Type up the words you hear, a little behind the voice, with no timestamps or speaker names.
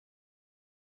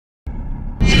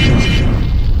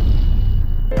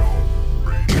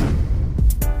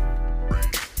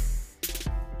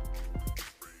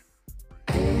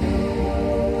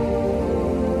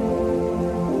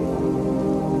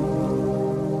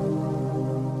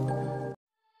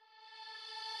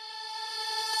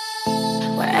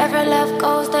Wherever love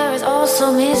goes, there is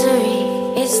also misery.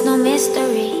 It's no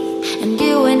mystery. And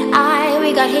you and I,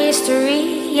 we got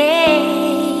history, yeah.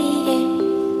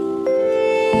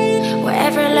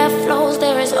 Wherever love flows,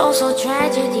 there is also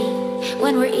tragedy.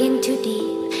 When we're in too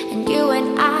deep, and you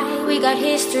and I, we got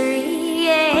history,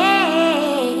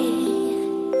 yeah.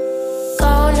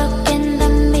 Go look in the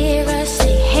mirror,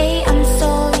 say, hey, I'm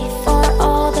sorry for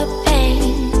all the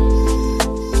pain.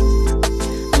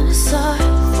 I'm sorry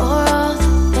for all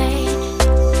the pain.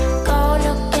 Go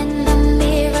look in the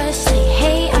mirror, say,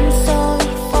 hey, I'm sorry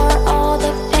for all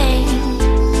the pain.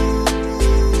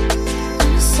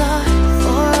 I'm sorry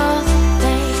for all the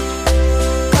pain.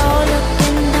 Go look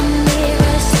in the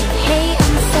mirror, say, hey,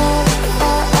 I'm sorry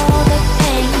for all the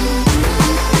pain.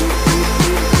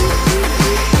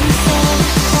 I'm sorry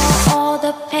for all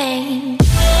the pain.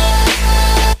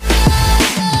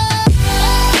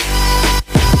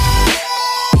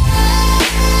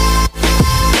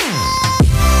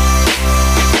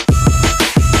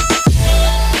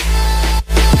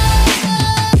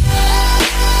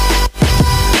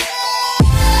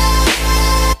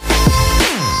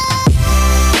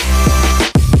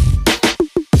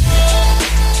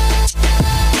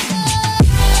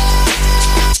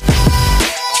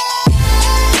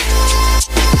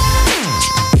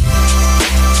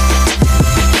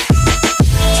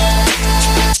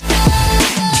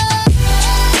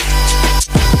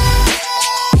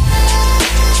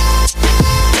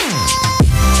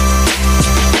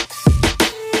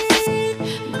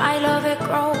 My love, it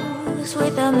grows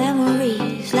with the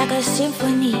memories like a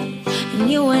symphony. And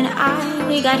you and I,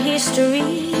 we got history,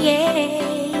 yeah.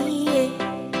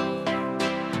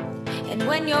 And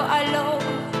when you're alone,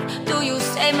 do you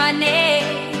say my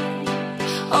name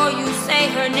or you say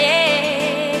her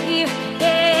name?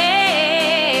 Yeah.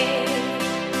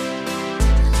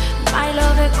 My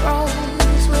love, it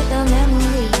grows with the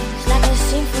memories like a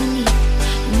symphony.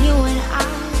 And you and I,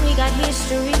 we got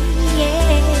history,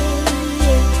 yeah.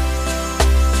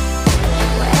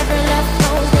 Wherever love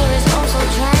flows, there is also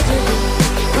tragedy.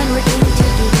 When we're in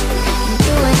too deep, and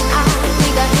you and I, we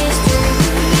got history,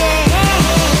 yeah.